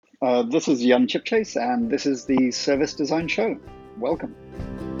This is Jan Chipchase, and this is the Service Design Show. Welcome.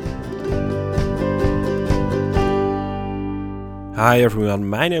 Hi everyone,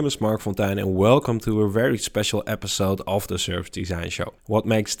 my name is Mark Fonteijn and welcome to a very special episode of the Service Design Show. What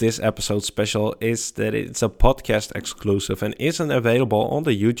makes this episode special is that it's a podcast exclusive and isn't available on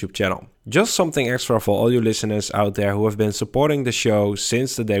the YouTube channel. Just something extra for all you listeners out there who have been supporting the show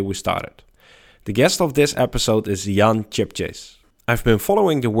since the day we started. The guest of this episode is Jan Chipchase. I've been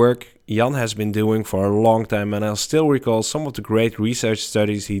following the work Jan has been doing for a long time, and I still recall some of the great research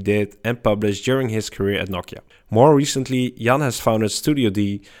studies he did and published during his career at Nokia. More recently, Jan has founded Studio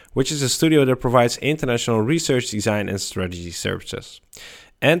D, which is a studio that provides international research, design and strategy services.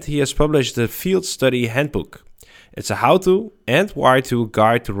 And he has published the Field Study Handbook. It's a how-to and why-to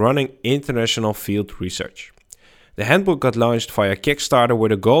guide to running international field research. The handbook got launched via Kickstarter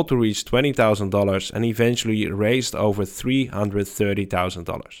with a goal to reach $20,000 and eventually raised over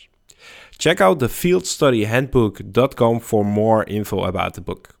 $330,000. Check out the fieldstudyhandbook.com for more info about the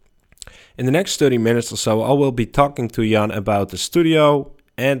book. In the next 30 minutes or so, I will be talking to Jan about the studio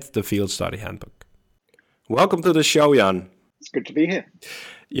and the Field Study Handbook. Welcome to the show, Jan. It's good to be here.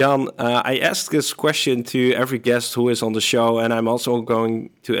 Jan, I ask this question to every guest who is on the show, and I'm also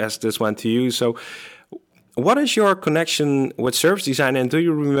going to ask this one to you. So, what is your connection with service design, and do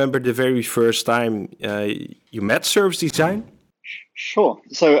you remember the very first time you met service design? Sure.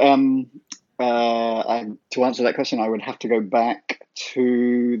 So to answer that question, I would have to go back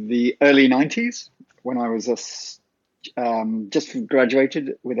to the early 90s when I was just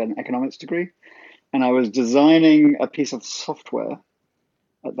graduated with an economics degree. And I was designing a piece of software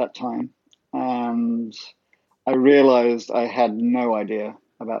at that time. And I realized I had no idea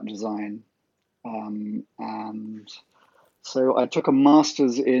about design. And so I took a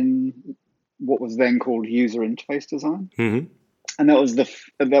master's in what was then called user interface design. Mm-hmm. And that was the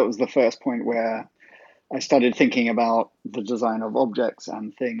first point where I started thinking about the design of objects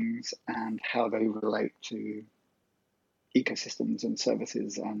and things and how they relate to ecosystems and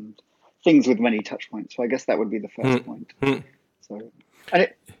services and things with many touch points. So I guess that would be the first point. So,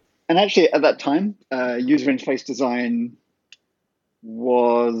 and actually at that time, user interface design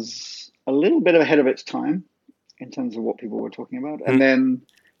was a little bit ahead of its time in terms of what people were talking about. And then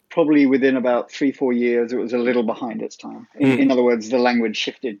probably within about 3-4 years, it was a little behind its time. In other words, the language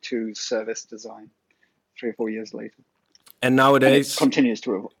shifted to service design 3 or 4 years later. And nowadays, and it continues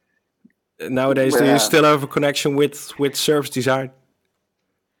to evolve. Nowadays, do you still have a connection with service design?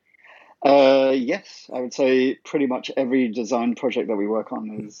 Yes, I would say pretty much every design project that we work on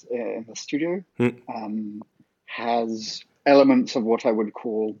is in the studio has elements of what I would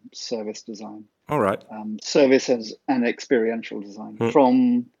call service design. All right. Service as an experiential design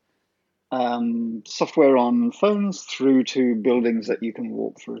from software on phones through to buildings that you can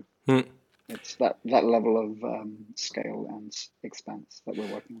walk through. It's that level of scale and expanse that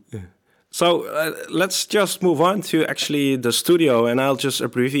we're working on. Yeah. So let's just move on to actually the studio, and I'll just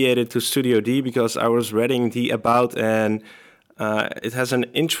abbreviate it to Studio D because I was reading the about, and it has an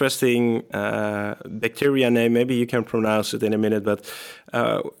interesting bacteria name. Maybe you can pronounce it in a minute, but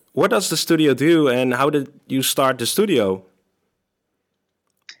what does the studio do, and how did you start the studio?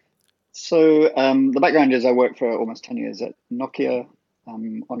 So the background is I worked for almost 10 years at Nokia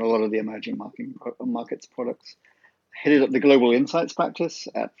on a lot of the emerging markets products. Headed up the global insights practice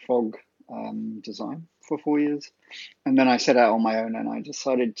at Fog Design for 4 years. And then I set out on my own and I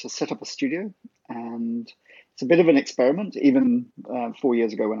decided to set up a studio. And it's a bit of an experiment. Even 4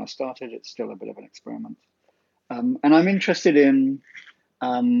 years ago when I started, it's still a bit of an experiment. And I'm interested in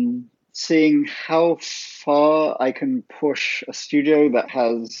seeing how far I can push a studio that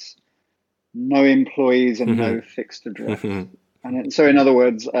has no employees and no fixed address. And so in other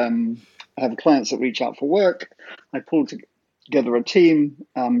words, I have clients that reach out for work. I pull together a team.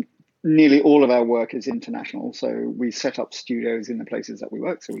 Nearly all of our work is international. So we set up studios in the places that we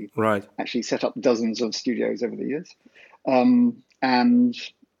work. So we actually set up dozens of studios over the years. And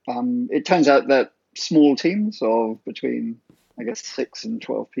it turns out that small teams of between, I guess, 6 and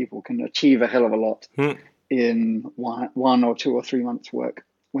 12 people can achieve a hell of a lot in 1 or 2 or 3 months work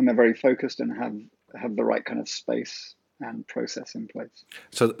when they're very focused and have the right kind of space and process in place.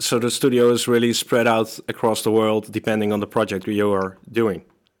 So the studio is really spread out across the world depending on the project you are doing.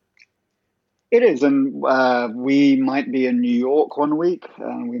 It is, and we might be in New York one week,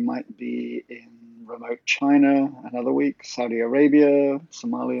 and we might be in remote China another week, Saudi Arabia,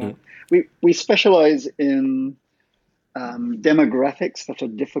 Somalia. We specialize in demographics that are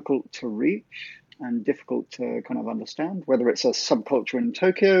difficult to reach and difficult to kind of understand, whether it's a subculture in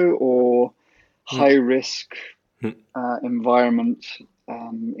Tokyo or high risk environment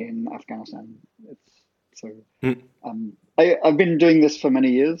in Afghanistan. So Mm. I've been doing this for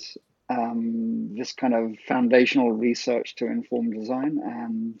many years, this kind of foundational research to inform design,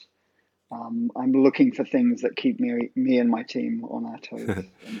 and I'm looking for things that keep me and my team on our toes.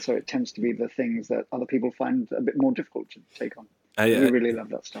 And so it tends to be the things that other people find a bit more difficult to take on. We really love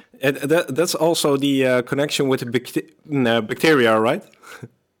that stuff. And that's also the connection with the bacteria, right?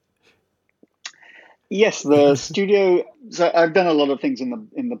 Yes, the studio. So I've done a lot of things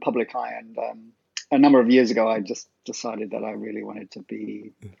in the public eye, and a number of years ago, I just decided that I really wanted to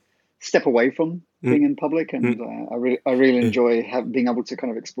step away from being in public, and I really enjoy being able to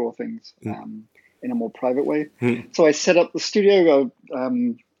kind of explore things in a more private way. So I set up the studio.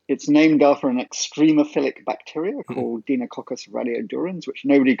 It's named after an extremophilic bacteria called Deinococcus radiodurans, which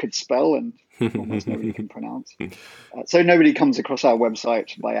nobody could spell and almost nobody can pronounce. So nobody comes across our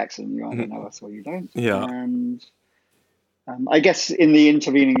website by accident. You either know us or you don't. Yeah. And I guess in the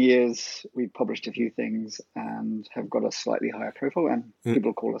intervening years, we've published a few things and have got a slightly higher profile, and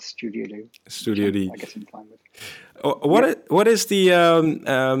people call us Studio D. Studio D. I guess I'm fine with. What is the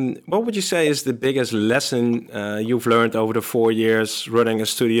what would you say is the biggest lesson you've learned over the 4 years running a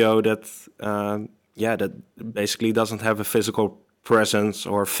studio that that basically doesn't have a physical presence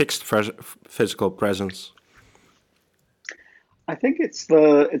or fixed physical presence? I think it's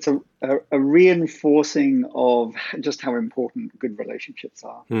a reinforcing of just how important good relationships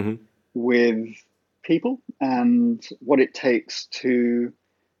are with people, and what it takes to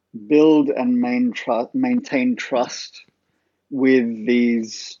build and maintain trust with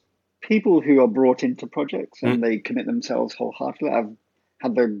these people who are brought into projects and they commit themselves wholeheartedly. I've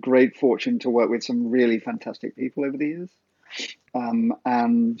had the great fortune to work with some really fantastic people over the years.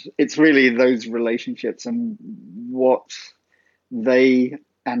 And it's really those relationships and what they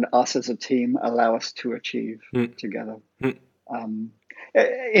and us as a team allow us to achieve together.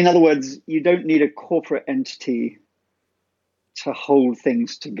 In other words, you don't need a corporate entity to hold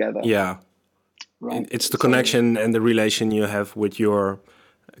things together. Yeah. Right. It's the connection and the relation you have with your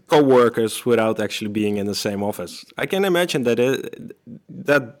co-workers without actually being in the same office. I can imagine that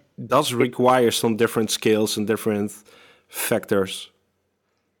that does require some different skills and different factors.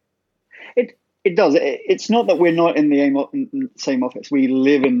 It does. It's not that we're not in the same office. We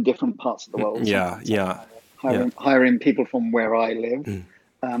live in different parts of the world. Hiring people from where I live.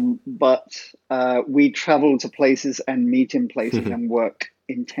 But we travel to places and meet in places and work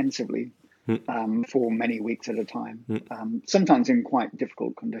intensively for many weeks at a time, sometimes in quite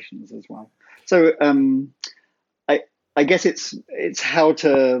difficult conditions as well. So I guess it's how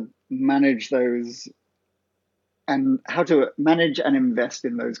to manage those and how to manage and invest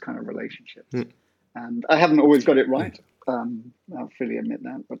in those kind of relationships. And I haven't always got it right. I'll fully admit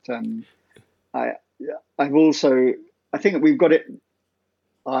that. But I think that we've got it.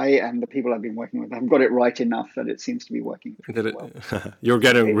 I and the people I've been working with have got it right enough that it seems to be working pretty well. You're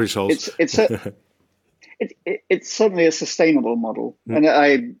getting results. It's certainly a sustainable model. And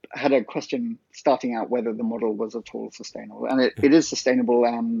I had a question starting out whether the model was at all sustainable. And it is sustainable,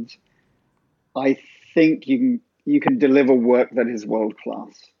 and I think you can deliver work that is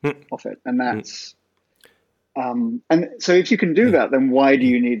world-class off it. And that's and so if you can do that, then why do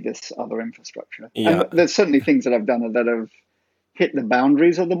you need this other infrastructure? And there's certainly things that I've done that have hit the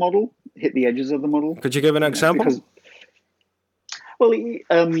boundaries of the model, hit the edges of the model. Could you give an example?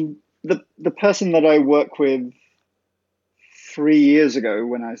 The person that I work with 3 years ago,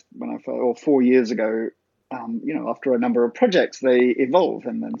 or 4 years ago, after a number of projects, they evolve,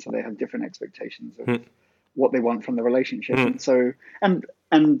 and then so they have different expectations of what they want from the relationship, and so and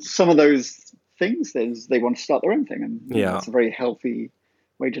some of those things they want to start their own thing, and it's a very healthy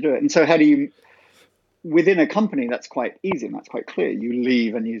way to do it. And so how do you? Within a company, that's quite easy and that's quite clear. You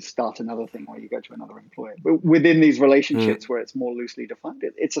leave and you start another thing, or you go to another employer. But within these relationships where it's more loosely defined,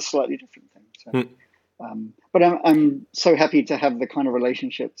 it's a slightly different thing. So, but I'm so happy to have the kind of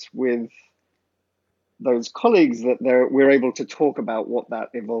relationships with those colleagues that we're able to talk about what that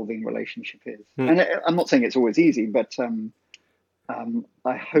evolving relationship is. And I'm not saying it's always easy, but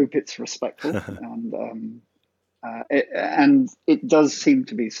I hope it's respectful and it does seem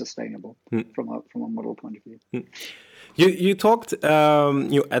to be sustainable from a model point of view. You talked,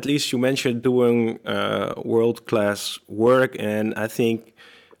 you mentioned doing world-class work, and I think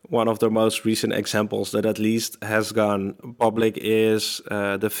one of the most recent examples that at least has gone public is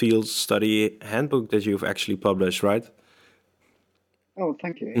the field study handbook that you've actually published, right? Oh,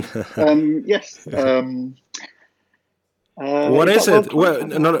 thank you. Yes. What is it?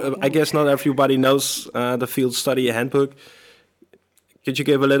 Well, I guess not everybody knows the field study handbook. Could you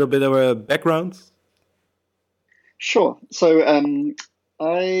give a little bit of a background? Sure. So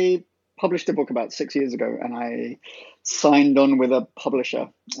I published a book about 6 years ago, and I signed on with a publisher,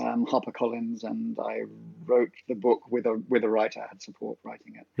 HarperCollins, and I wrote the book with a writer. I had support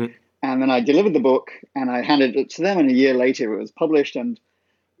writing it. And then I delivered the book, and I handed it to them, and a year later it was published, and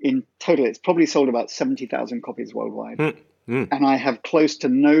in total it's probably sold about 70,000 copies worldwide. And I have close to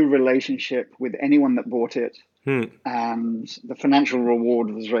no relationship with anyone that bought it. And the financial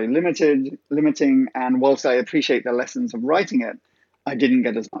reward was very limiting. And whilst I appreciate the lessons of writing it, I didn't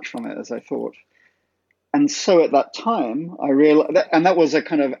get as much from it as I thought. And so at that time, I realized, and that was a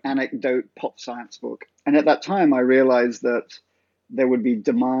kind of anecdote pop science book. And at that time, I realized that there would be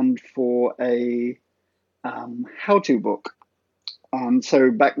demand for a how-to book. And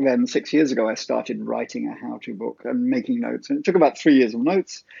so back then, 6 years ago, I started writing a how-to book and making notes. And it took about 3 years of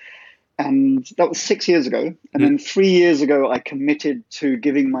notes. And that was 6 years ago. And then 3 years ago, I committed to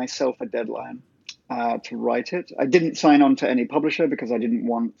giving myself a deadline to write it. I didn't sign on to any publisher because I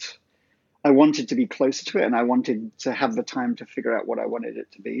wanted to be closer to it, and I wanted to have the time to figure out what I wanted it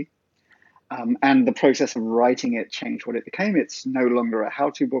to be. And the process of writing it changed what it became. It's no longer a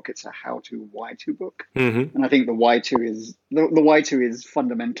how-to book; it's a how-to why-to book. And I think the why-to is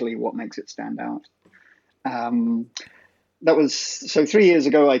fundamentally what makes it stand out. That was so 3 years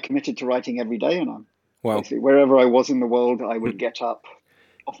ago. I committed to writing every day, and basically wherever I was in the world, I would get up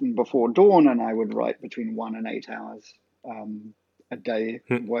often before dawn, and I would write between 1 and 8 hours a day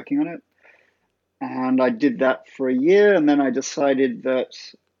working on it. And I did that for a year, and then I decided that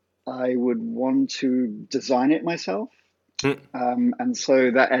I would want to design it myself. And so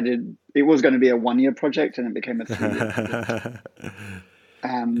that it was going to be a 1-year project, and it became a 3-year project.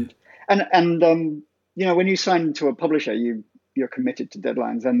 And when you sign to a publisher, you're committed to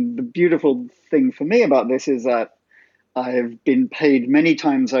deadlines. And the beautiful thing for me about this is that I've been paid many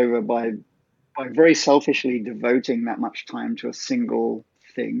times over by very selfishly devoting that much time to a single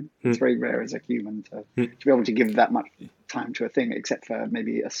thing. It's very rare as a human to be able to give that much time to a thing, except for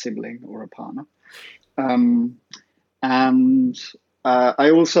maybe a sibling or a partner. And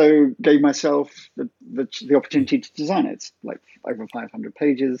I also gave myself the opportunity to design it. It's like over 500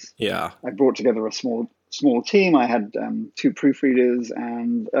 pages. Yeah. I brought together a small team. I had 2 proofreaders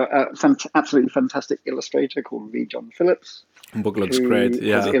and absolutely fantastic illustrator called V. John Phillips. The book looks great.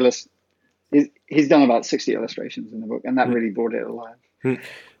 Yeah. He's done about 60 illustrations in the book, and that really brought it alive.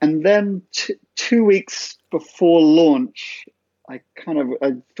 And then 2 weeks before launch, I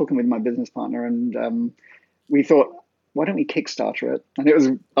was talking with my business partner, and we thought, why don't we Kickstarter it? And it was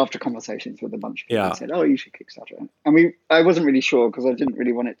after conversations with a bunch of people. I said, oh, you should Kickstarter it. And I wasn't really sure because I didn't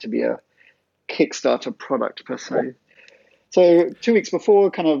really want it to be a Kickstarter product per se. So 2 weeks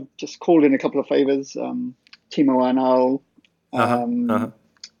before, kind of just called in a couple of favors. Timo Arnal,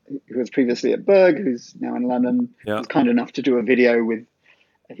 who was previously at Berg, who's now in London, was kind enough to do a video with.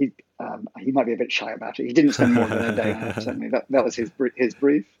 He might be a bit shy about it. He didn't spend more than a day on it. Certainly, that was his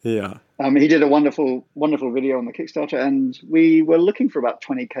brief. Yeah. He did a wonderful video on the Kickstarter, and we were looking for about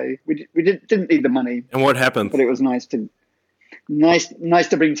 20K. We didn't need the money. And what happened? But it was nice to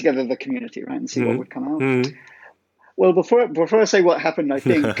bring together the community, right, and see what would come out. Well, before I say what happened, I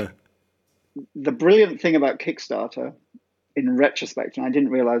think the brilliant thing about Kickstarter, in retrospect, and I didn't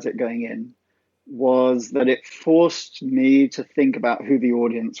realize it going in, was that it forced me to think about who the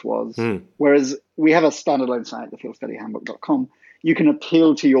audience was. Whereas we have a standalone site, thefieldstudyhandbook.com, you can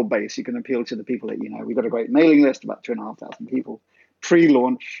appeal to your base. You can appeal to the people that you know. We've got a great mailing list, about 2,500 people.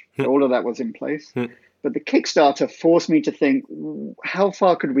 Pre-launch, all of that was in place. But the Kickstarter forced me to think, how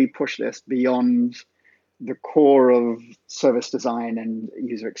far could we push this beyond the core of service design and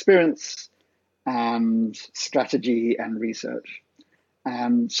user experience and strategy and research?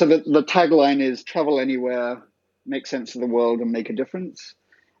 And so the tagline is travel anywhere, make sense of the world, and make a difference.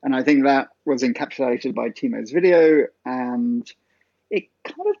 And I think that was encapsulated by Timo's video, and it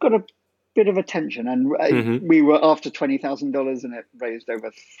kind of got a bit of attention. And we were after $20,000, and it raised over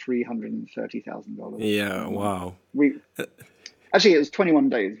 $330,000. Yeah, wow. Actually, it was 21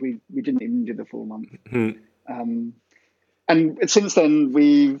 days. We didn't even do the full month. And since then,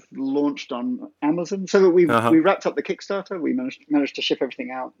 we've launched on Amazon. So we wrapped up the Kickstarter. We managed to ship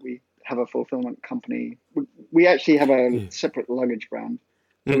everything out. We have a fulfillment company. We actually have a separate luggage brand.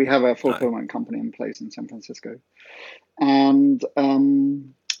 So we have a fulfillment company in place in San Francisco. And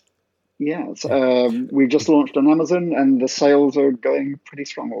we just launched on Amazon, and the sales are going pretty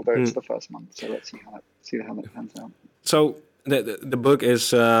strong, although it's the first month. So let's see how that pans out. So the book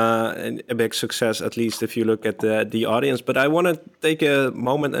is a big success, at least if you look at the audience. But I want to take a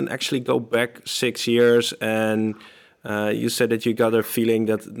moment and actually go back 6 years. And you said that you got a feeling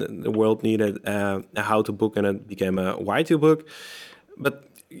that the world needed a how-to book, and it became a why-to book. But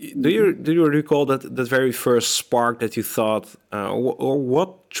do you recall that very first spark that you thought, or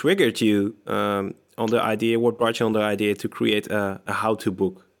what triggered you on the idea? What brought you on the idea to create a how-to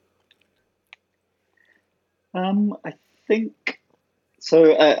book? I think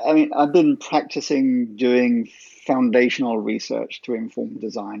so. I mean, I've been practicing doing foundational research to inform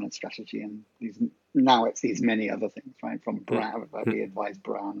design and strategy, and now it's these many other things, right? From brand, we advise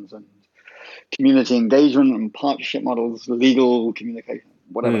brands and community engagement and partnership models, legal communication,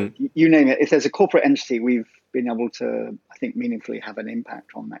 whatever you name it. If there's a corporate entity, we've been able to, I think, meaningfully have an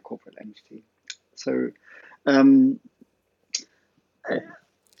impact on that corporate entity. So.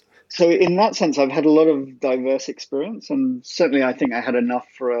 So in that sense, I've had a lot of diverse experience, and certainly I think I had enough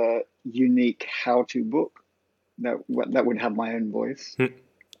for a unique how-to book that would have my own voice.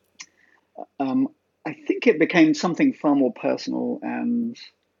 I think it became something far more personal and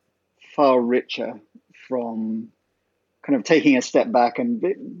far richer from kind of taking a step back, and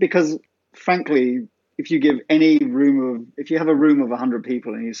because frankly, if you have a room of 100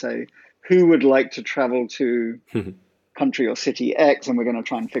 people and you say, who would like to travel to country or city X, and we're going to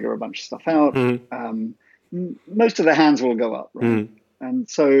try and figure a bunch of stuff out, most of the hands will go up, right? And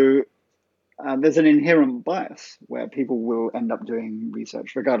so there's an inherent bias where people will end up doing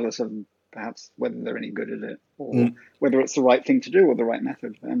research, regardless of perhaps whether they're any good at it or whether it's the right thing to do or the right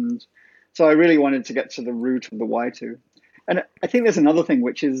method. And so I really wanted to get to the root of the why to. And I think there's another thing,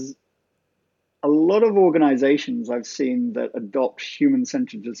 which is a lot of organizations I've seen that adopt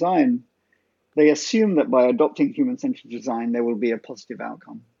human-centered design, they assume that by adopting human-centered design, there will be a positive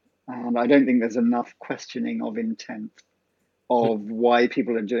outcome. And I don't think there's enough questioning of intent of why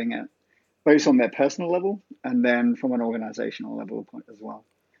people are doing it, both on their personal level and then from an organizational level point as well.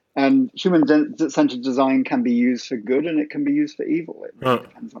 And human-centered design can be used for good and it can be used for evil. It really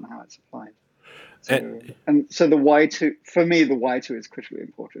depends on how it's applied. So the why to, for me, the why to is critically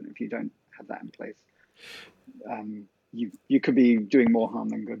important. If you don't have that in place, you could be doing more harm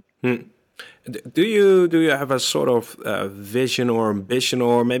than good. Do you have a sort of vision or ambition,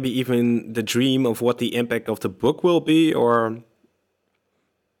 or maybe even the dream of what the impact of the book will be? Or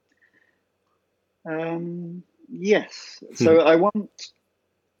yes, so I want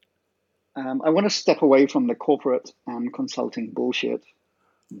to step away from the corporate and consulting bullshit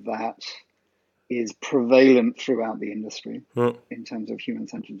that is prevalent throughout the industry in terms of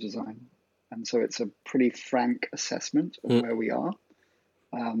human-centered design, and so it's a pretty frank assessment of where we are.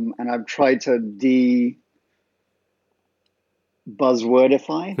 And I've tried to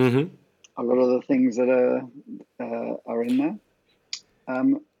buzzwordify a lot of the things that are in there.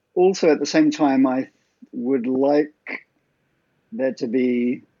 Also, at the same time, I would like there to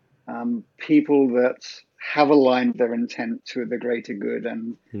be people that have aligned their intent to the greater good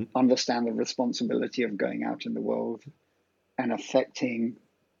and understand the responsibility of going out in the world and affecting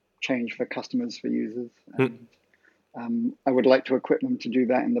change for customers, for users. And, I would like to equip them to do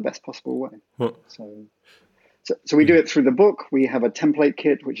that in the best possible way. So we do it through the book. We have a template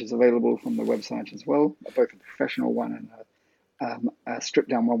kit, which is available from the website as well, both a professional one and a stripped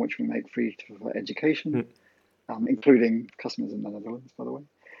down one, which we make free for education, including customers in the Netherlands, by the way.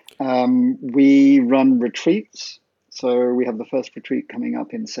 We run retreats. So we have the first retreat coming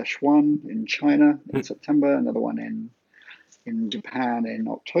up in Sichuan in China in September, another one in Japan in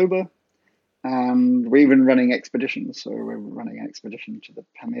October. And we're even running expeditions. So we're running an expedition to the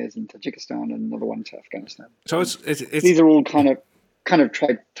Pamirs in Tajikistan and another one to Afghanistan. So it's these are all kind of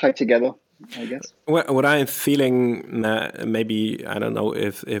tied together, I guess. What I'm feeling, maybe I don't know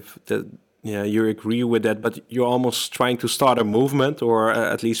if you agree with that, but you're almost trying to start a movement, or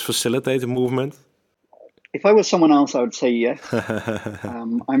at least facilitate a movement. If I was someone else, I would say yes.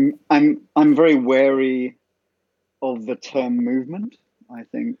 I'm very wary of the term movement. I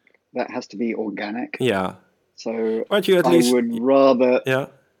think that has to be organic. Yeah. So I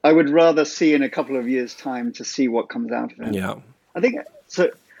would rather see in a couple of years' time to see what comes out of it. Yeah. I think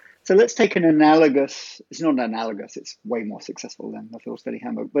so. So let's take an analogous. It's not analogous. It's way more successful than the Phil Steady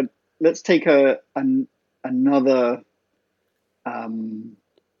Handbook. But let's take another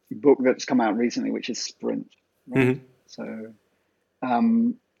book that's come out recently, which is Sprint. Right? So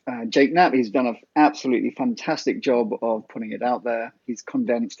Jake Knapp, he's done an absolutely fantastic job of putting it out there. He's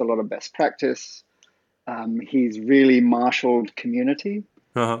condensed a lot of best practice. He's really marshaled community.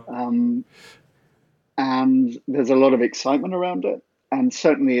 And there's a lot of excitement around it. And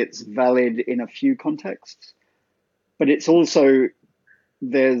certainly it's valid in a few contexts. But it's also,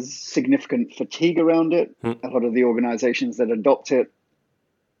 there's significant fatigue around it. A lot of the organizations that adopt it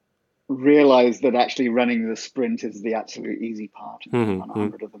realize that actually running the sprint is the absolute easy part.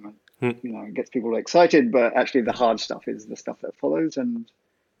 100 of them. it gets people excited, but actually the hard stuff is the stuff that follows. And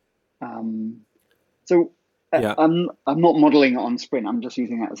I'm not modeling it on Sprint. I'm just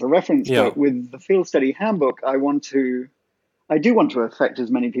using that as a reference. Yeah. But with the Field Study Handbook, I do want to affect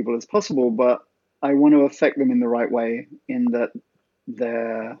as many people as possible, but I want to affect them in the right way, in that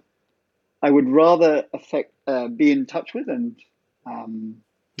I would rather be in touch with and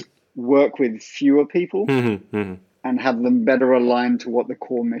work with fewer people and have them better aligned to what the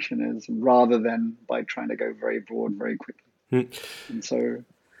core mission is, rather than by trying to go very broad very quickly. And so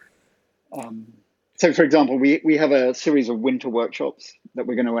for example, we have a series of winter workshops that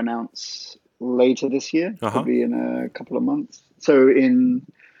we're going to announce later this year. It'll be in a couple of months. So in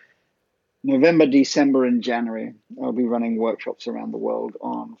November, December, and January, I'll be running workshops around the world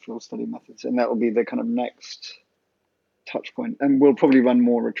on field study methods, and that will be the kind of next touch point. And we'll probably run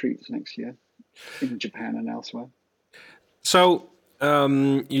more retreats next year in Japan and elsewhere. So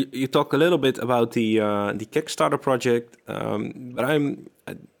you talk a little bit about the Kickstarter project, but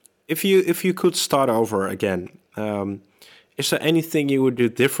if you could start over again, is there anything you would do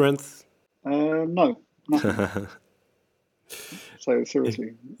different? No. So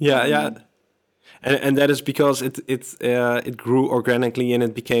seriously. Yeah. And that is because it grew organically and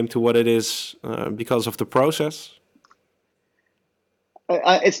it became to what it is because of the process.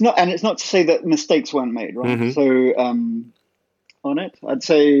 It's not to say that mistakes weren't made, right? So on it, I'd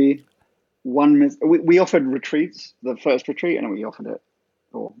say we offered retreats, the first retreat, and we offered it,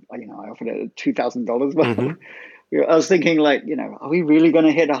 I offered it at $2,000. But I was thinking, are we really going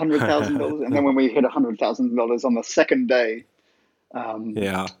to hit $100,000? And then when we hit $100,000 on the second day, I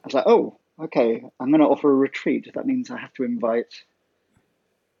was like, oh, okay, I'm going to offer a retreat. That means I have to invite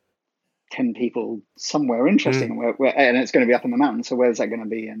 10 people somewhere interesting, and it's going to be up in the mountains. So where's that going to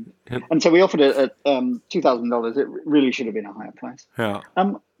be? And so we offered it at $2,000. It really should have been a higher price. Yeah.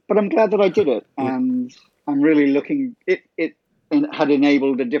 But I'm glad that I did it, and I'm really looking. It had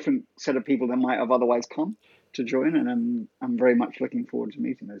enabled a different set of people that might have otherwise come to join, and I'm very much looking forward to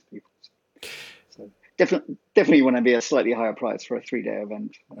meeting those people. So definitely want to be a slightly higher price for a 3-day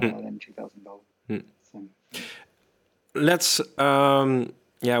event than $2,000. So. Let's.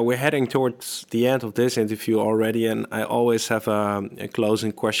 We're heading towards the end of this interview already, and I always have a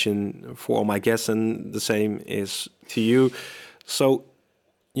closing question for all my guests, and the same is to you. So,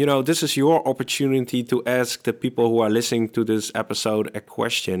 this is your opportunity to ask the people who are listening to this episode a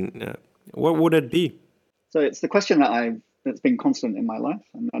question. What would it be? So it's the question that's been constant in my life,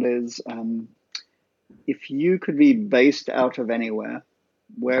 and that is, if you could be based out of anywhere,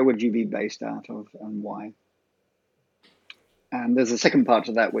 where would you be based out of, and why? And there's a second part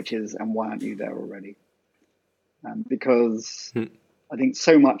to that, which is, and why aren't you there already? Because I think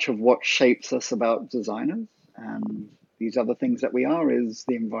so much of what shapes us about designers and these other things that we are is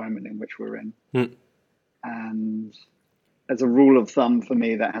the environment in which we're in. And as a rule of thumb for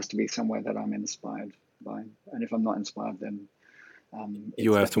me, that has to be somewhere that I'm inspired by. And if I'm not inspired, then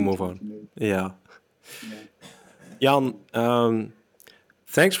you have to move on. Yeah. Jan,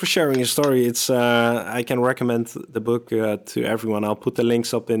 thanks for sharing your story. It's I can recommend the book to everyone. I'll put the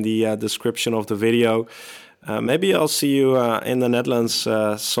links up in the description of the video. Maybe I'll see you in the Netherlands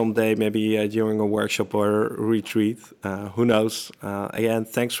someday, maybe during a workshop or a retreat. Who knows? Again,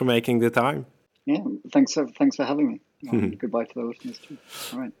 thanks for making the time. Yeah, thanks for having me. Goodbye to the listeners too.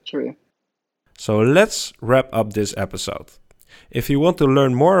 All right, cheerio. So let's wrap up this episode. If you want to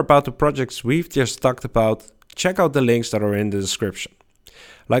learn more about the projects we've just talked about, check out the links that are in the description.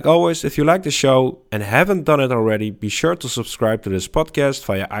 Like always, if you like the show and haven't done it already, be sure to subscribe to this podcast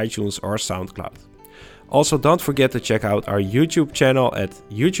via iTunes or SoundCloud. Also, don't forget to check out our YouTube channel at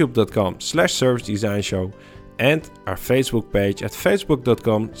youtube.com/servicedesignshow and our Facebook page at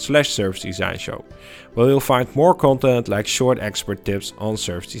facebook.com/servicedesignshow, where you'll find more content like short expert tips on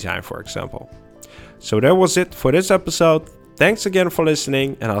service design, for example. So that was it for this episode. Thanks again for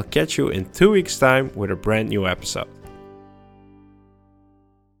listening, and I'll catch you in 2 weeks' time with a brand new episode.